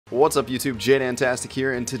What's up YouTube, jDantastic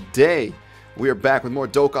here, and today we are back with more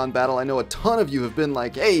Dokkan Battle. I know a ton of you have been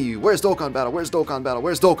like, hey, where's Dokkan Battle, where's Dokkan Battle,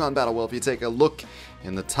 where's Dokkan Battle? Well, if you take a look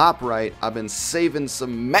in the top right, I've been saving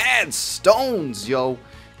some mad stones, yo,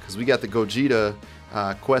 because we got the Gogeta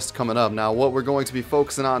quest coming up. Now, what we're going to be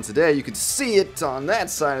focusing on today, you can see it on that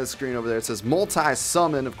side of the screen over there. It says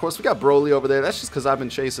multi-summon. Of course, we got Broly over there. That's just because I've been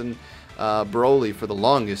chasing Broly for the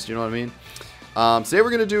longest, you know what I mean? Today we're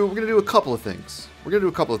gonna do a couple of things.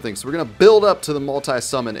 So we're gonna build up to the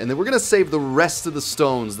multi-summon, and then we're gonna save the rest of the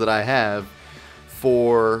stones that I have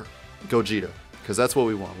for Gogeta, because that's what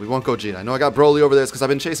we want. We want Gogeta. I know I got Broly over there because I've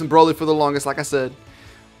been chasing Broly for the longest, like I said.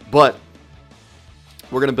 But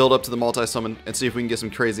we're gonna build up to the multi-summon and see if we can get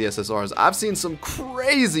some crazy SSRs. I've seen some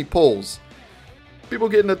crazy pulls. People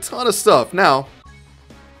getting a ton of stuff. Now,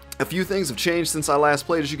 a few things have changed since I last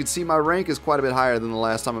played. As you can see, my rank is quite a bit higher than the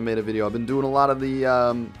last time I made a video. I've been doing a lot of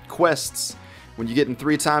the quests. When you're getting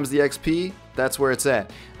 3 times the XP, that's where it's at.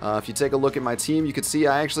 If you take a look at my team, you can see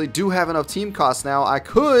I actually do have enough team costs now. I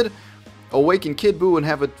could awaken Kid Buu and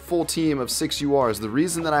have a full team of 6 URs. The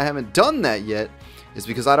reason that I haven't done that yet is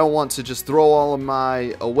because I don't want to just throw all of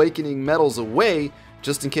my awakening medals away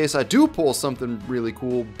just in case I do pull something really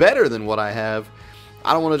cool, better than what I have.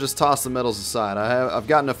 I don't want to just toss the medals aside. I've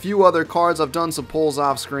gotten a few other cards. I've done some pulls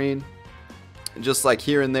off screen, just like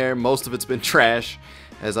here and there. Most of it's been trash,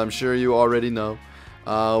 as I'm sure you already know.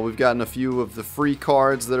 We've gotten a few of the free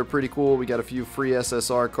cards that are pretty cool. We got a few free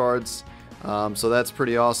SSR cards, so that's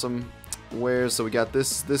pretty awesome. So we got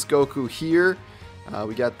this Goku here.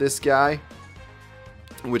 We got this guy,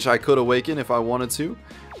 which I could awaken if I wanted to.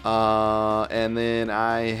 And then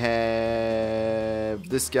I have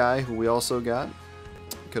this guy who we also got.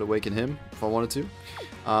 Could awaken him if I wanted to.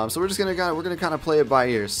 So we're just gonna kind of play it by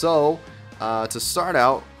ear. So to start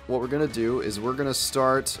out, what we're gonna do is we're gonna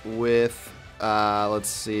start with let's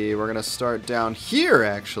see, we're gonna start down here.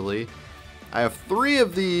 Actually, I have 3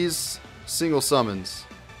 of these single summons.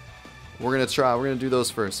 We're gonna do those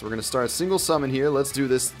first. We're gonna start single summon here. Let's do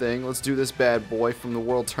this thing. Let's do this bad boy from the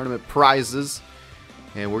World Tournament prizes,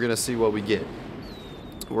 and we're gonna see what we get.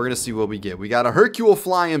 We got a Hercule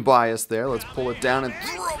flying by us there. Let's pull it down and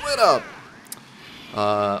throw it up.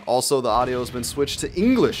 Also, the audio has been switched to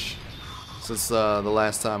English since the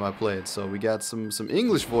last time I played. So we got some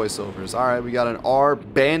English voiceovers. Alright, we got an R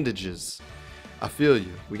bandages. I feel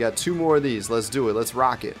you. We got 2 more of these. Let's do it. Let's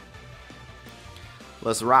rock it.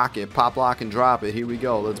 Pop, lock, and drop it. Here we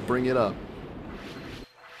go. Let's bring it up.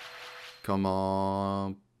 Come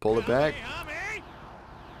on. Pull it back.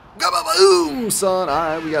 Boom, son.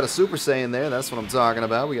 Alright, we got a Super Saiyan there. That's what I'm talking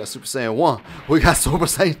about. We got Super Saiyan 1. We got Super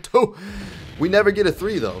Saiyan 2. We never get a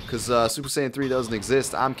 3, though, because Super Saiyan 3 doesn't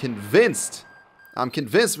exist. I'm convinced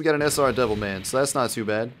we got an SR Devilman, so that's not too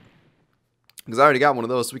bad. Because I already got one of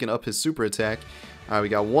those, so we can up his super attack. Alright, we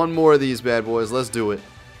got 1 more of these bad boys. Let's do it.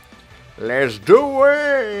 Let's do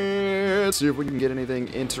it! See if we can get anything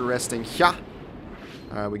interesting. Yeah.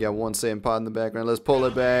 Alright, we got 1 Saiyan pod in the background. Let's pull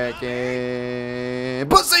it back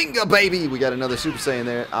and Bazinga, baby! We got another Super Saiyan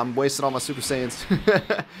there. I'm wasting all my Super Saiyans.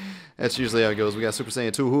 That's usually how it goes. We got Super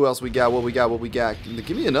Saiyan 2. Who else we got? What we got?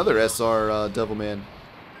 Give me another SR Devilman.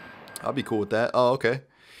 I'll be cool with that. Oh, okay.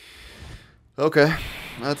 Okay.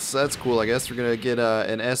 That's cool, I guess. We're going to get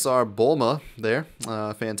an SR Bulma there.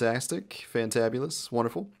 Fantastic. Fantabulous.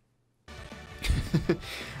 Wonderful.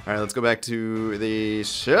 Alright, let's go back to the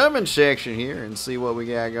summon section here and see what we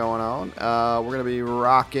got going on. We're going to be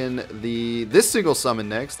rocking this single summon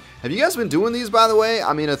next. Have you guys been doing these, by the way?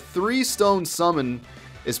 I mean, a 3-stone summon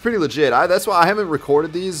is pretty legit. That's why I haven't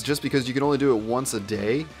recorded these, just because you can only do it once a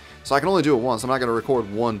day. So I can only do it once. I'm not going to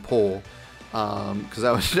record 1 pull, because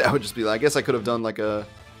that would just be like, I guess I could have done like a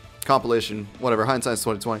compilation, whatever, hindsight's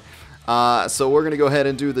 2020. So we're going to go ahead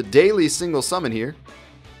and do the daily single summon here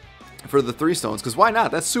for the 3 stones, because why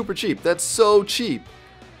not? That's super cheap. That's so cheap.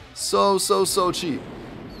 So cheap.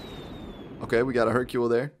 Okay, we got a Hercule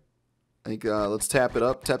there. I think let's tap it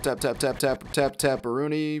up. Tap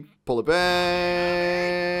Rooney. Pull it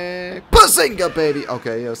back. Bazinga, baby.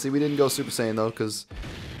 Okay, yeah, see, we didn't go Super Saiyan though, because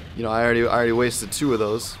you know I already wasted 2 of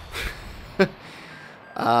those.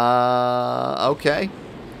 Okay.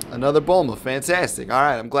 Another Bulma. Fantastic.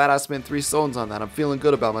 Alright, I'm glad I spent 3 stones on that. I'm feeling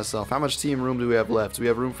good about myself. How much team room do we have left? Do we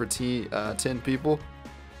have room for 10 people?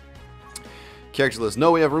 Character list.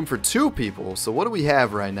 No, we have room for 2 people. So what do we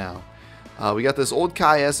have right now? We got this old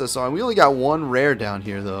Kai SSR. And we only got 1 rare down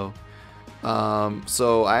here, though.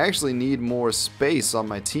 So I actually need more space on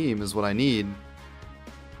my team is what I need.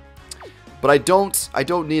 But I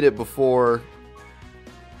don't need it before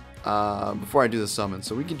I do the summon.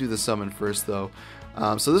 So we can do the summon first, though.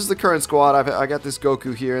 So this is the current squad. I got this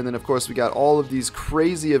Goku here, and then of course we got all of these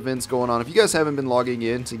crazy events going on. If you guys haven't been logging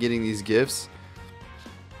in to getting these gifts,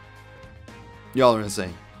 y'all are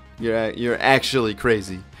insane. You're actually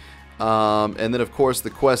crazy. And then of course the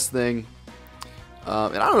quest thing.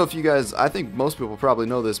 And I don't know if you guys, I think most people probably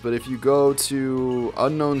know this, but if you go to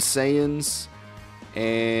Unknown Saiyans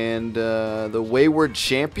and the Wayward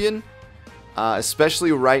Champion,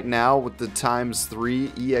 especially right now with the ×3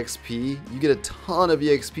 EXP, you get a ton of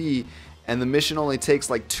EXP, and the mission only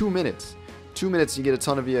takes like 2 minutes. 2 minutes you get a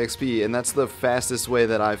ton of EXP, and that's the fastest way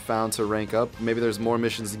that I've found to rank up. Maybe there's more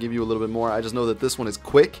missions to give you a little bit more. I just know that this one is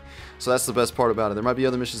quick, so that's the best part about it. There might be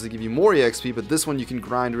other missions that give you more EXP, but this one you can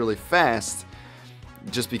grind really fast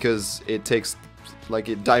just because it takes, like,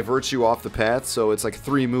 it diverts you off the path, so it's like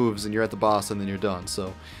 3 moves and you're at the boss and then you're done.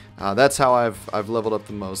 So that's how I've leveled up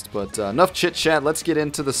the most. But enough chit chat, let's get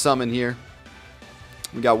into the summon here.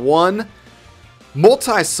 We got 1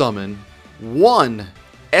 multi-summon, 1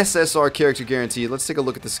 SSR character guaranteed. Let's take a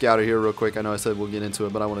look at the scouter here real quick. I know I said we'll get into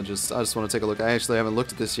it, but I just want to take a look. I actually haven't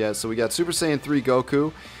looked at this yet. So we got Super Saiyan 3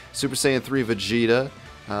 Goku, Super Saiyan 3 Vegeta,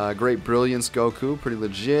 Great Brilliance Goku, pretty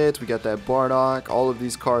legit. We got that Bardock. All of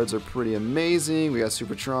these cards are pretty amazing. We got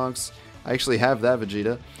Super Trunks. I actually have that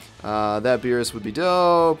Vegeta. That Beerus would be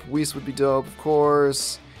dope. Whis would be dope, of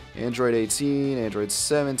course. Android 18, Android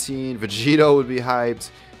 17. Vegito would be hyped.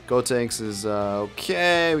 Gotenks is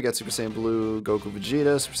okay. We got Super Saiyan Blue, Goku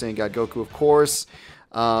Vegeta, Super Saiyan God Goku, of course.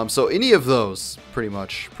 So any of those, pretty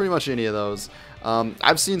much any of those.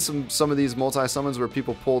 I've seen some of these multi-summons where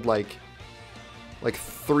people pulled like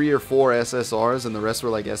 3 or 4 SSRs and the rest were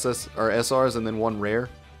like SRs and then 1 rare.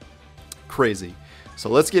 Crazy. So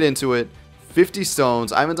let's get into it. 50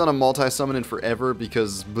 stones. I haven't done a multi-summon in forever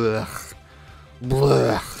because blech. You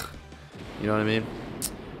know what I mean?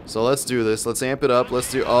 So let's do this. Let's amp it up.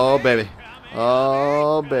 Let's do, oh baby.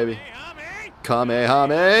 Oh baby.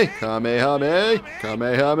 Kamehame. Kamehame.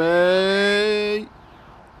 Kamehame.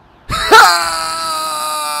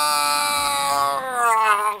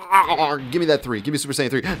 Give me that 3. Give me Super Saiyan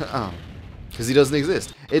 3. Because he doesn't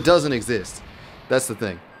exist. It doesn't exist. That's the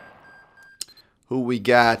thing. Who we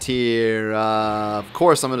got here? Of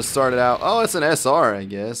course, I'm going to start it out. Oh, it's an SR, I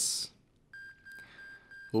guess.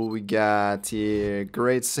 Who we got here?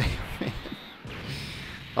 Great Saiyan.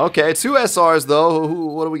 Okay, 2 SRs, though.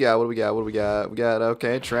 What do we got? We got,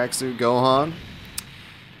 okay, Tracksuit Gohan.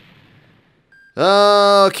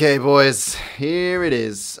 Okay, boys, here it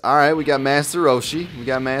is. Alright, we got Master Roshi. We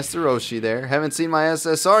got Master Roshi there. Haven't seen my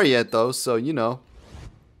SSR yet, though, so you know.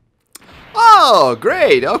 Oh,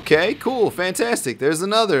 great. Okay, cool. Fantastic. There's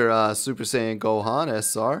another Super Saiyan Gohan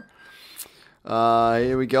SR.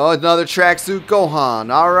 Here we go. Another Tracksuit Gohan.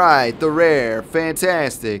 Alright, the rare.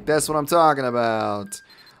 Fantastic. That's what I'm talking about.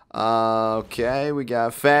 Okay, we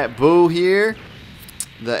got Fat Boo here.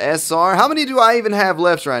 The SR. How many do I even have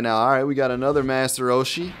left right now? Alright, we got another Master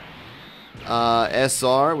Roshi.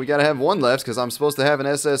 SR. We gotta have 1 left because I'm supposed to have an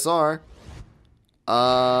SSR.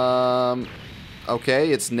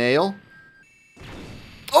 Okay, it's Nail.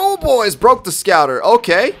 Oh, boys, broke the scouter.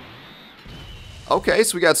 Okay. Okay,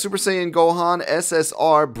 so we got Super Saiyan Gohan,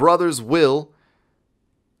 SSR, Brothers Will.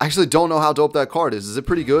 I actually don't know how dope that card is. Is it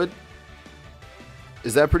pretty good?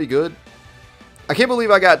 Is that pretty good? I can't believe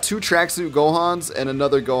I got 2 Tracksuit Gohans and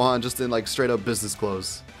another Gohan just in like straight up business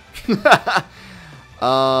clothes.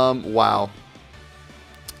 Wow.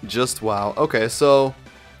 Just wow. Okay, so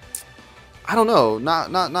I don't know.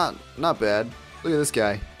 Not bad. Look at this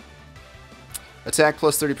guy. Attack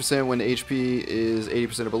plus 30% when HP is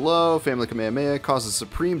 80% or below. Family Kamehameha causes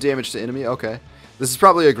supreme damage to enemy. Okay. This is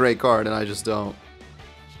probably a great card and I just don't.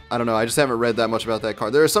 I don't know. I just haven't read that much about that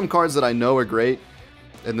card. There are some cards that I know are great.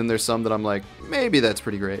 And then there's some that I'm like, maybe that's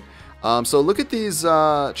pretty great. So look at these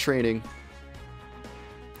training.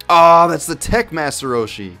 Oh, that's the Tech Master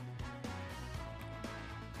Roshi.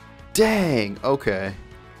 Dang. Okay.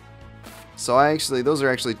 So those are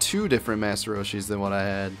actually 2 different Master Roshis than what I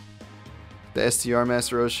had. The STR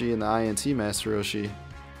Master Roshi and the INT Master Roshi.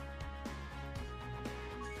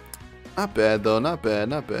 Not bad though. Not bad.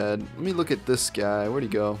 Not bad. Let me look at this guy. Where'd he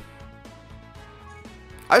go?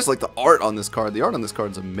 I just like the art on this card. The art on this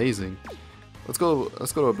card is amazing. Let's go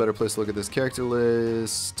to a better place to look at this character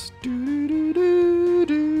list. Look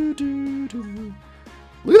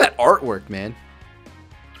at that artwork, man.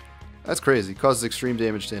 That's crazy. Causes extreme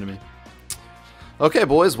damage to enemy. Okay,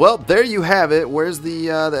 boys. Well, there you have it. Where's the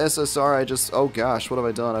SSR? Oh gosh, what have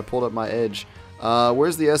I done? I pulled up my edge.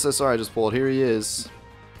 Where's the SSR I just pulled? Here he is.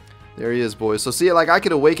 There he is, boys. So see, like I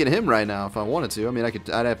could awaken him right now if I wanted to. I mean,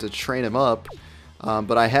 I'd have to train him up.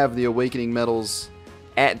 But I have the awakening medals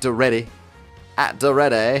at the ready. at the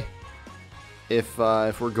ready if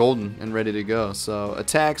we're golden and ready to go. So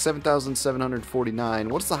attack 7,749.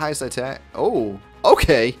 What's the highest attack? Oh,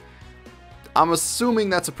 okay. I'm assuming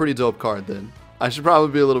that's a pretty dope card then. I should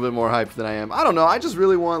probably be a little bit more hyped than I am. I don't know. I just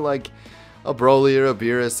really want like a Broly or a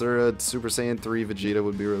Beerus or a Super Saiyan 3 Vegeta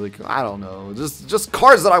would be really cool. I don't know. Just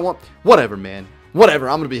cards that I want. Whatever, man. Whatever.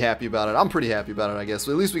 I'm going to be happy about it. I'm pretty happy about it, I guess.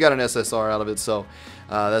 At least we got an SSR out of it, so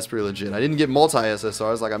that's pretty legit. I didn't get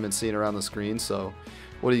multi-SSRs like I've been seeing around the screen, so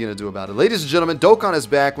what are you going to do about it? Ladies and gentlemen, Dokkan is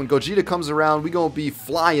back. When Gogeta comes around, we going to be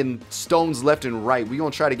flying stones left and right. we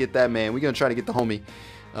going to try to get that man. we going to try to get the homie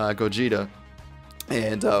Gogeta.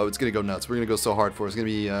 And it's going to go nuts. We're going to go so hard for it. It's going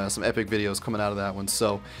to be some epic videos coming out of that one.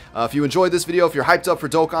 So if you enjoyed this video, if you're hyped up for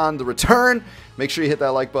Dokkan, the return, make sure you hit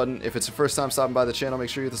that like button. If it's your first time stopping by the channel, make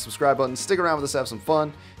sure you hit the subscribe button. Stick around with us, have some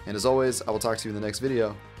fun. And as always, I will talk to you in the next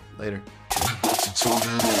video. Later.